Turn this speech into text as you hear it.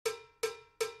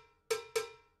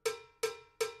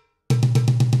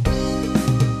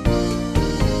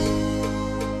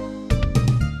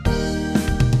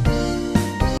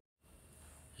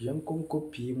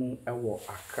konkopi mu ewo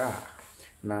Accra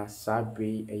na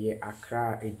sabe eye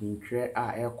Accra edintwe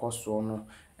a ekoso no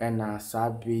na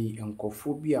sabe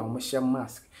nkofo bi a omhye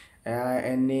mask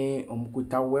ene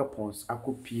omkuta weapons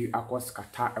akopi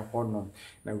akoskata ehonom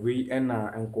na we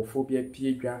na nkofo bi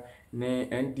apiedwa ne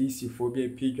NDC fo bi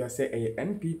apiedwa se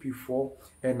NPP fo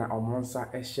na omonsa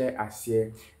ehye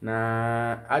ase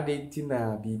na adenti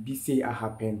na BBC a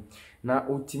happen na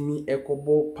otimi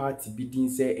ekobo party bidin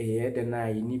se de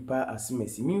na nipa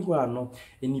asimesi minhu ano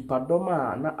nipa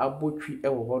doma na abotwi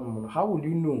ewo honom no how will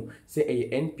you know say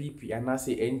NPP ana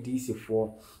say NDC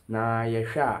fo na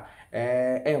yehwa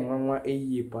enwanwa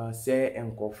eyi pa se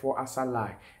enkofo asala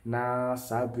na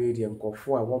sabredi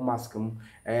enkofo a wo mask mu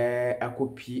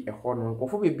akopi ehono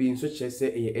enkofo bebi nso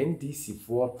chese NDC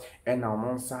fo na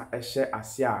omonsa ehye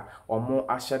ase a omo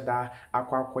ahyeda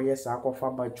akwakoye sa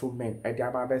akofa Machomen de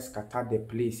ababes kata the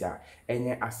place a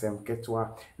enye asem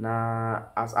ketwa na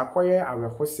as akoye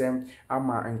awehosem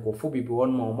ama enkofo bebi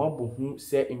won ma omabohu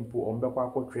se impo ombekwa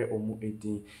akotwe omu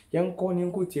edin yenko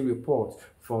nkuti report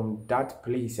from that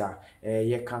place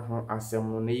ye kan ho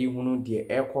asem no na yihunu de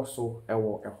ekoso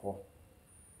ewo eho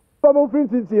famo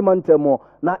frintinti mantemo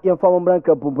na yemfamo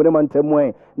branka pumpune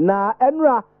mantemo na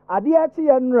enra ade achi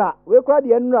enra we kra de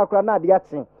enra kra na ade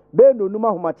achi be no numa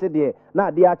homache de na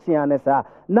ade achi anesa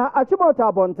na achimota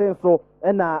abonten so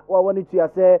na wawoni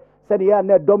tuase sede ya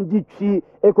na dom gitwi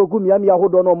ekogu miam ya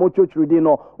hodo no mo chochurudi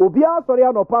no obi asori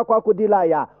anopa akwa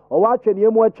ya owa atwene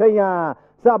emu atwen ya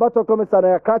sa abato komisar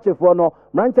ya krachefo no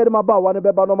mranche de maba wa ne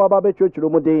beba no maba be chochuru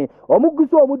mu den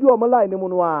omuguso omudi line mu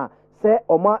no a se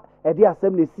oma edi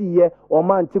asem ne siye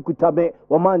oma ntikutabe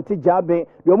oma ntijabe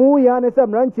de omu ya ne se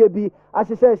mranche bi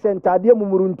ahyehye ntade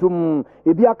mumuruntum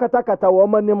ebi akatakata wo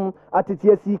manim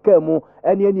atete asika mu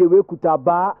ene we kuta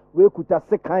ba we kuta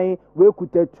sekan we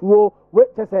kuta tuo we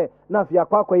tese na fia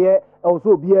kwakoye oso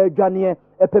obi adwane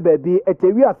epe baabi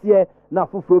etewi ase na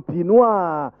foforo pinu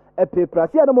a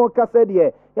epeprasia na mo kase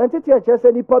de yantete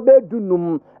achese nipa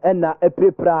bedunum na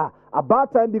epepra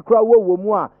abata bi kra wo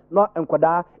mu a no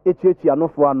enkoda etuatua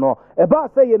nofo ano eba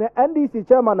se ye ne NDC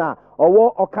chairman a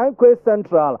owo Okankwe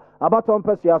Central abaton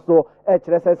pesua so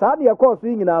ekyerese sa de course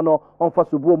nyina no onfa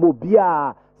sobo mo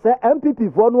bia se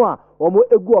MPP fo no a omo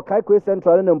egu Okankwe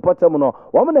Central ne mpotem no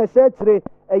omo na hye kyere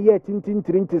eye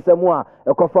tintintirintisemu a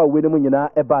ekofa we ne mu nyina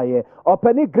ebaye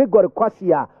opani Gregory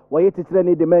Kwasia waye titire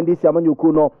ni demendi si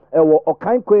amanyuku no ewo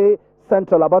Okankwe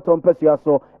Central abaton pesua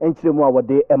so enkyeremu a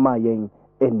wode ema yen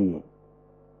eni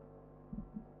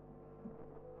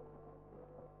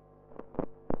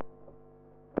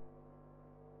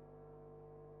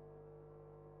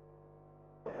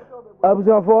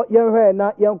abuzafo yenhwe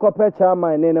na yenkope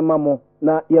chairman ne mamo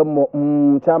na yemmo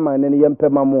chairman ne yempe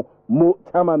mamo mo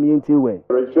chairman yenti we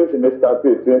registration is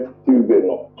started since Tuesday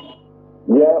no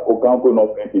yeah Okankwe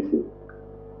no NDC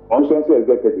conscience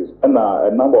executives and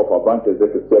a number of our branch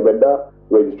executives that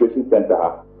registration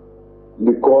center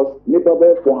because nipa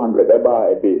by 400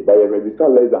 a day by a register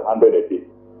less than 100 a day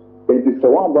it is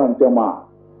one branch tema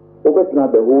over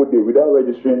the whole day without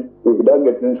registering without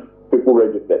getting people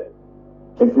registered.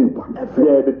 And see,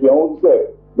 yeah, the young say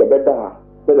the better,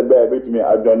 say the better with me.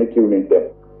 I join the queue in them.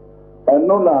 And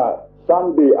no,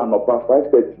 Sunday and up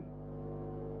 5:30.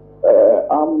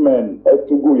 Amen.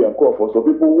 To go and call for so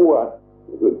people who are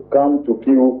come to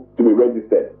queue to be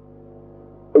registered.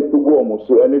 To go almost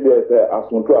so any day say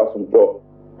asunto.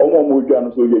 Omo mo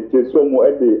janu so ye che so mo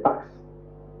e dey ask.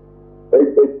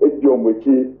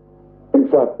 In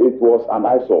fact, it was an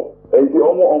eyesore. And the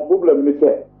omo problem ni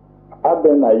say.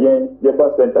 Aben ayen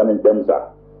yeba center in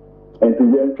Temsa and to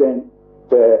yen train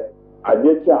to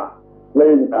Ajecha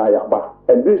laying Ayaba.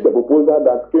 And this is a proposal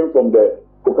that came from the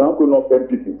Okankwe North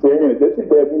MPP saying they see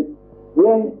there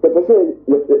when the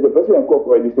person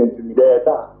incorporated this there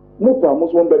no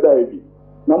promise one better heavy.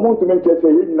 Now want to make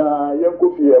say na yen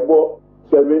kofi ebo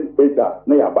 7-8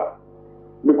 na yaba.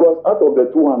 Because out of the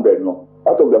 200 no,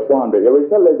 out of the 400, you will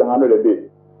sell less than 100 a day.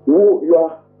 You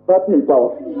are party in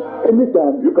power.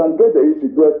 Anytime you can get the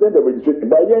issue to extend the registration.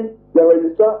 By then, the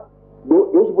register, those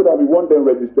people that we want them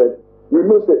registered, we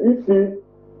know the EC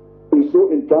is so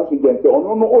intransigent.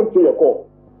 Oh, no, only your call.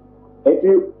 And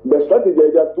the strategy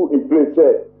that put in place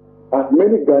said, as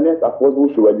many Ghanaians as possible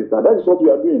should register. That is what we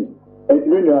are doing. And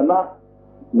when you are not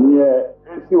near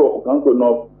NC or Okankwe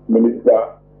North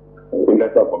Minister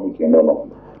Electoral Commission,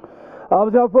 no. I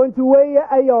was going to weigh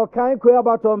a Okankwe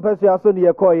abaton pesua so ne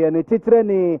yekoye ne titre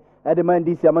ni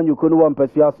edemandi si amanyuko no won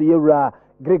pesua so yewura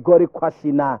Gregory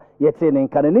Kwasina yete ne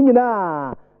nkane ne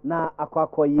nyina na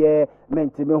akwakoye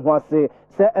mentime ho ase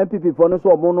se MPP fo no so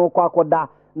omo no kwakoda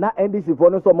na NDC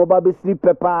for no so mobile be sleep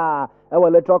pepper our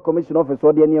electoral commission office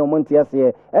or the any monte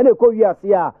ase and e ko wi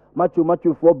ase a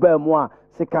machu for ba mu a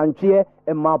sekantwe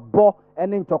e mabo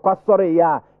ene ntokwa sore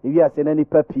ya wi ase na ni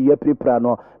papi ya pripra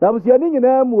no na busia ni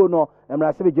nyina mu no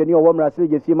emrase be jeni owo emrase be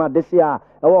jesi ma dese a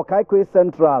e wo Kaikwe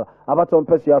Central abaton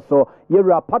pesua so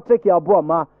yewura Patrick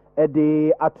Yaboama e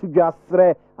de atudwa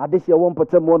sre adese wo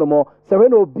mpotemo no mo se we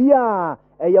no bia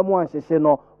eyamo anhyehe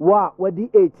no wa wadi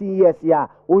 18 years ya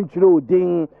onchiro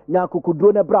odin nya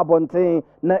kokuduro na brabonten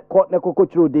na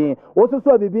kokochiro odin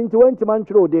wososo abibi nti wantima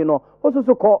nchiro odin no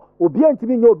wososo ko obia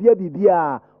ntimi nya obia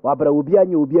bibia wabra obia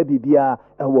nya obia bibia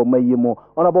ewo mayimo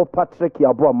honorable Patrick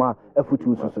Yaboama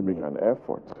afutu soso make an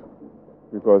effort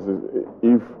because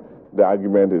if the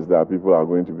argument is that people are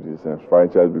going to be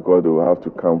disenfranchised because they will have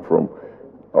to come from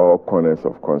all corners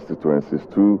of constituencies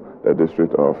to the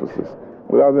district offices.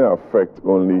 It doesn't affect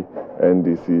only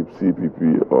NDC,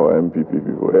 CPP, or MPP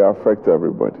people. It affects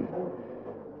everybody.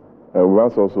 And we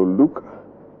must also look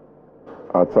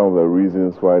at some of the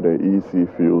reasons why the EC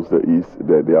feels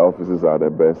that the offices are the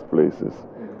best places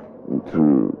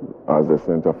as the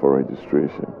center for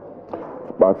registration.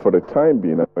 But for the time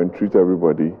being, I entreat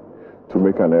everybody to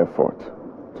make an effort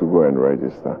to go and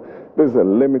register. There's a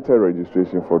limited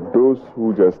registration for those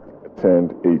who just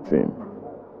turned 18.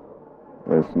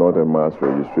 It's not a mass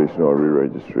registration or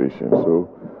re-registration. So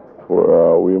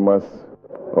we must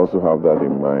also have that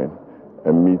in mind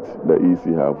and meet the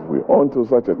EC halfway until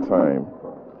such a time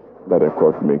that the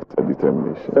court makes a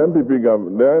determination. The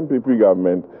MPP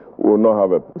government will not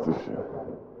have a position.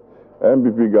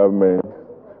 MPP government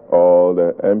or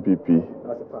the MPP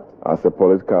as a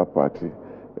political party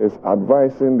is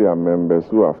advising their members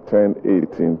who have turned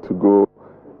 18 to go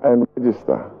and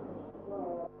register.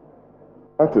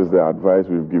 That is the advice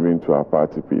we've given to our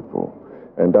party people,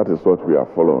 and that is what we are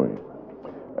following.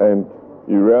 And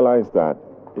you realize that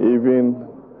even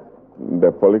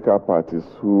the political parties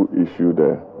who issue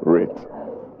the rate,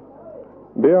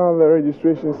 they are the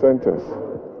registration centers.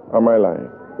 Am I lying?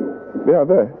 They are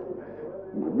there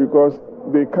because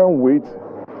they can't wait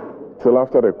till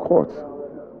after the court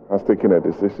has taken a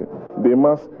decision. They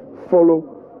must follow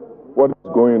what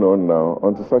is going on now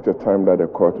until such a time that the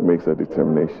court makes a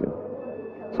determination.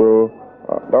 So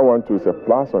that one too is a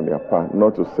plus on their part,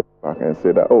 not to sit back and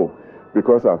say that, oh,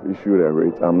 because I've issued a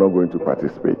rate, I'm not going to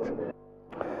participate.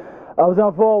 I was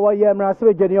on for 1 year,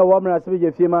 Mrasibe Junior,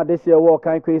 Mrasibe Fima, this year,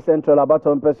 Kaikwe Central,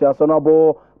 Abaton Pesia,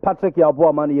 Sonobo, Patrick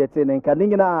Yaboama, Yetin, and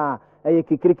Kanina.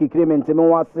 Kikiri mentime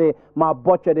wase ma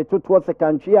botche de tutu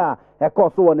secondary a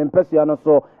ekoso won empesua no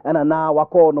so na na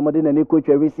wako no mode na ni coach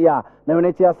wisi a na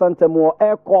weneti asantemo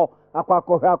eko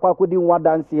akwakodi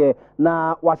nwadanse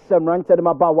na wahyem ranche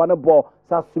ma ba wane bo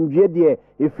sasumdwe de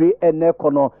efiri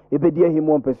eneko no ebedi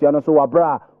ahimo empesua no so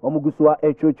wabra omugusua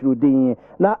echochuru din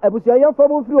na ebusua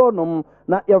yemfamo firi onom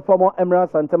na yemfamo emra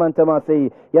santema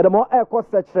sei yedemo eko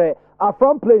sechere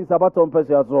Afram plains abaton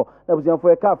pesia so na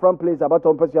buzianfo e ka Afram plains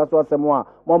abaton pesia so asemo a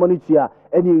momani tua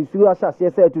eni nsu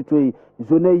ahyase se atutoi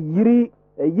nso na yiri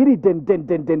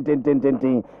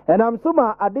den enam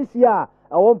soma adesia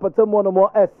awon patamo no mo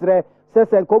esre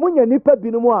sesen komunya nipa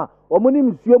binumu a omuni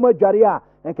nsuo madware a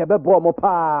enkebe bo mo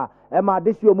pa e ma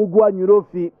adesia omugu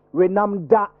anyurofi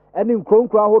renamda eni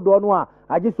nkronkro ahodo no a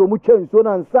agye so mu nsuo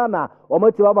na nsana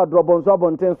omati baba drobonso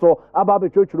abonten so aba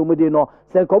betwetwuru mu de no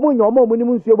se komunya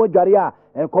omunim nsuo madware a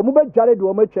enkomu bedware de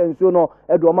omatwa nsuo no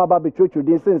e de omaba betwetwuru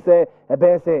de sense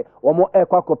ebese omo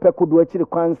ekwakopɛ kodo akiri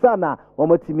kwansa na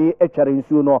omatimi etware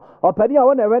nsuo no opani a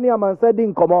wona weni amansa di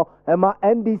nkomo ema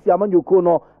NDC amanyoko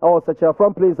no e search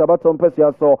from place abaton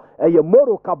pesia so eye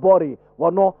moro kabori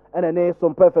wono ene ne so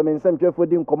mpefem nsɛmtwefo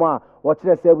di nkomo a wo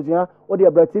kyerɛ sɛ abusua wo de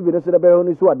abra TV no so de bɛ ho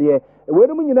no so ade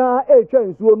wenum nyina etwa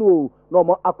nsuo no na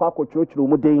omo akwakotwetwuru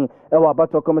mu den e wa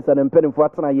abato komisa ne mpanimfo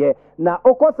atena ye na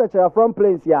okɔ search from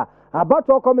place ya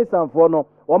abato komisa mfo no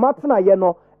wo matena ye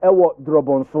no e wo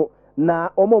drobonso na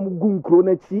omo mugu nkro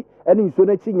na chi ene nsuo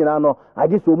na chi nyina no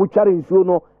agye so mu tware nsuo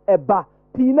no eba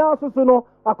pina soso no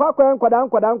akwakwa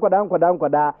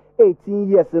nkwada 18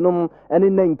 years no ene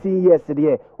 19 years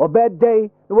de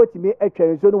obedai no watimi atwa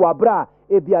nsuo no wabra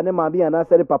ebia ne maami ana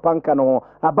sere papa nka no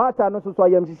abata no soso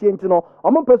ayam hihie nti no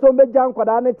omo peso mbeja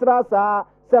nkwada ne trasa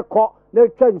se ko ne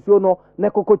twa nsuo no ne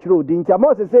kokokyiro odi nti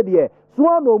ama se de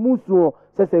suo no musuo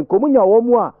sese nkomunya wo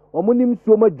mu a omo nim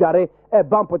suo madware e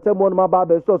bampotemo no maba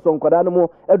be so nkwada no mu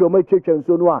e do matwetwa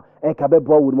nsuo no a enka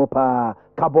bebo wo mu pa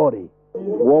kabori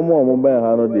one more ben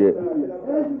ha no de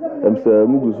emse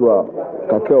muguso a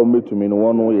kakra o metumi no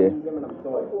wono ye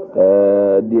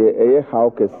de eye how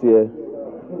kese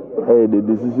the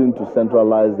decision to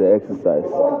centralize the exercise.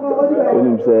 When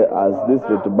you say as this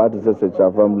battle says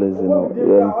families,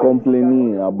 you're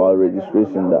complaining about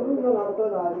registration that.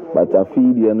 But I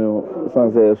feel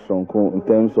some say strong in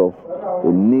terms of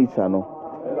the nature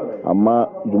ama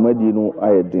Jumadi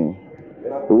ayedin.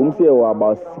 We say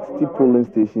about 60 polling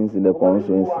stations in the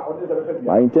constituency.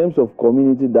 But in terms of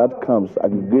community that comes,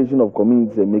 aggregation of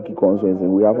communities and making constituency,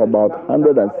 we have about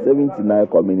 179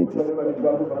 communities.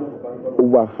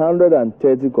 Over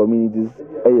 130 communities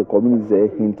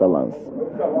hinterlands.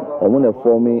 I'm going to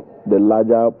form the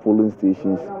larger polling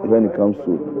stations when it comes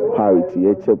to parity,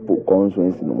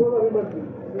 constituency.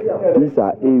 These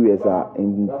are areas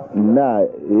in na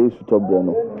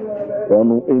Sutobreno,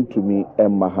 one into me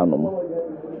and Mahanum.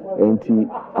 And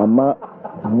ama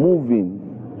moving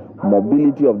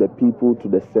mobility of the people to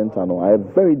the center now are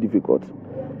very difficult.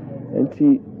 And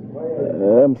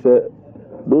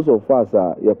those of us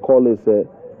you call it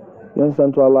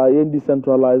centralize and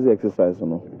decentralize exercise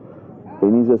no.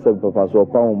 And it's a papa so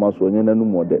pound mass when you know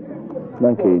more that.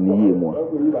 And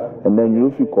then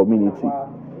you feel community.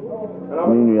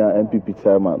 MPP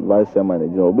chairman, vice chairman,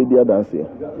 obedi dance here.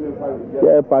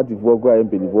 Yeah, party for go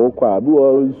MP for kwa. Be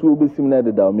so be similar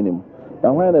to the minimum.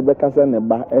 Now when the Becca send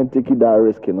and take that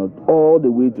risk all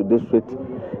the way to district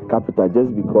capital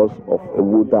just because of a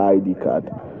voter ID card.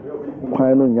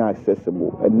 Why not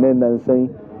accessible? And then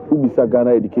saying who be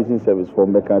Ghana Education Service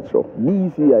from the country.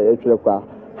 BC actually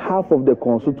half of the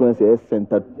constituency is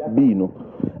centered B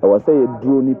I was say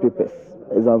drone papers,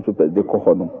 exam papers they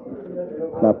call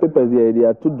now papers they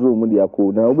are two drone they are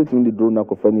cool. Now between the drone and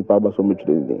any power so much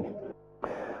anything.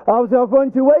 I was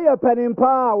going to weigh a pen in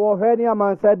power or any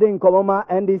man said in Komoma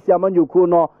NDC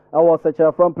Machomen. I was such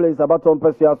a front place about on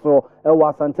Persiaso. I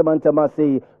was Santamantama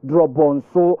say drop on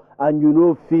so and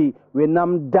fee we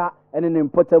nam da and an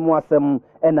important wasem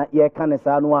and a year can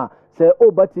say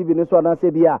but TV this one I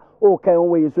say bia okay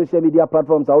on social media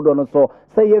platforms out on so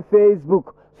say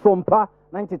Facebook Sompa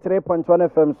 93.1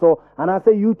 FM so and I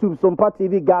say YouTube Sompa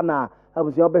TV Ghana. I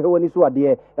was your when is what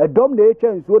dear a dom the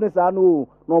chance when is no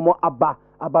more abba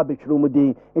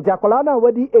betchumudi. It's a colana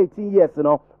wadi 18 years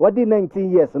wadi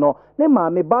 19 years ne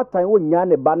mammy bad time when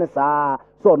yan banesa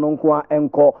so non qua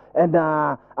enco and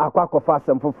aquaco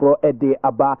fasem for a day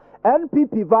abba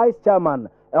NPP vice chairman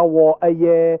a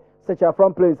year such a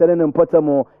front place and an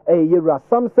importantamo a year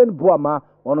Samson Buama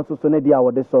on a sosonedia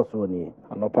or the sosoni.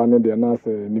 And upon the nurse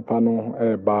Nipano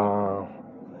ba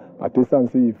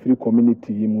Atisansi free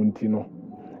community Muntino.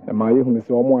 And my home is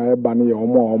almost banny or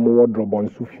more wardrobe on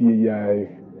Sufi.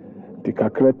 Take a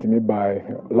credit me by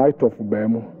light of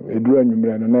Bemo, a drawing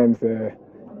name say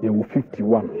you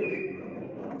 51.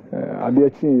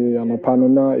 Adiachi and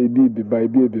Panona, a baby by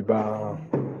baby bar.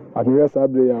 At the rest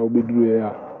of the year, I will be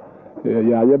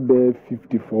doing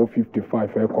 54,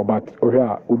 55 but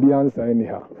Ubi answer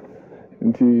anyhow.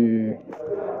 And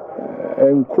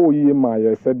co ye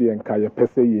my said the entire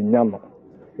pese yano.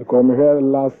 Because me here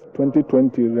last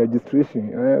 2020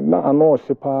 registration, now I know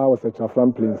Shepa was such a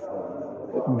front place.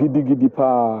 Gidi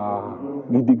pa,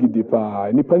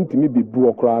 nipa ntimi be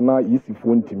buokra na easy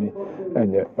phone to me,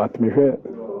 and yet, but me here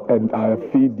and I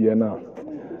feed the na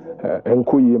and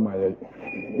co ye my.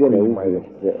 The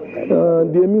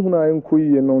Mihuna and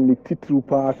Kui and only Titru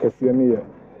Park as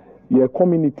your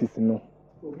communities no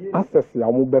access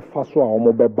your mobile fast or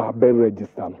mobile barber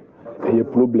register a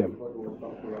problem.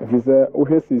 If it's a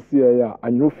OHCC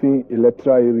and roofing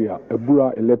electoral area, a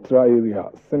Bura electoral area,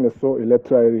 Seneso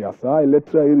electoral area, sa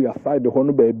electoral area side the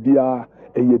Honobe Bia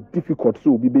a difficult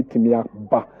so be betimia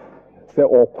ba say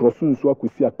or crossun so I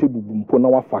could see a table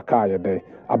Pona Fakaya day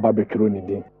a barbecue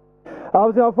day. I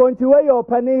was going to weigh your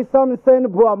penny Samson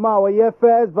Buama, your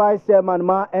first vice chairman,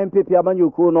 Ma MPP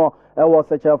Machomen. I was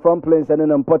such a front place and an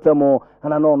importantamo,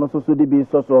 and I know no so be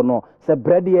so no. Say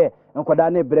bread here and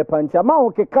Kodane Brepancha,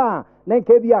 Maokeka,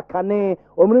 Nekebia Cane,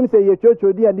 Omrim say your church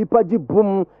or dear Nipaji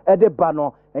boom at the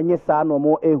bano, and yes, I no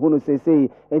more a hunu say,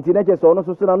 and teenagers or no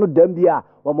so no dembia,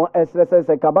 or more SSS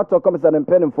and Kabato comes and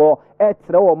penning for,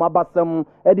 Etra or Mabasam,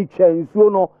 Eddie Chen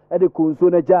Suno, Eddie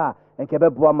Kunsunaja. And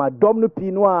Kebebuama Domino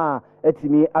Pinois,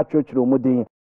 Etimi, a church room.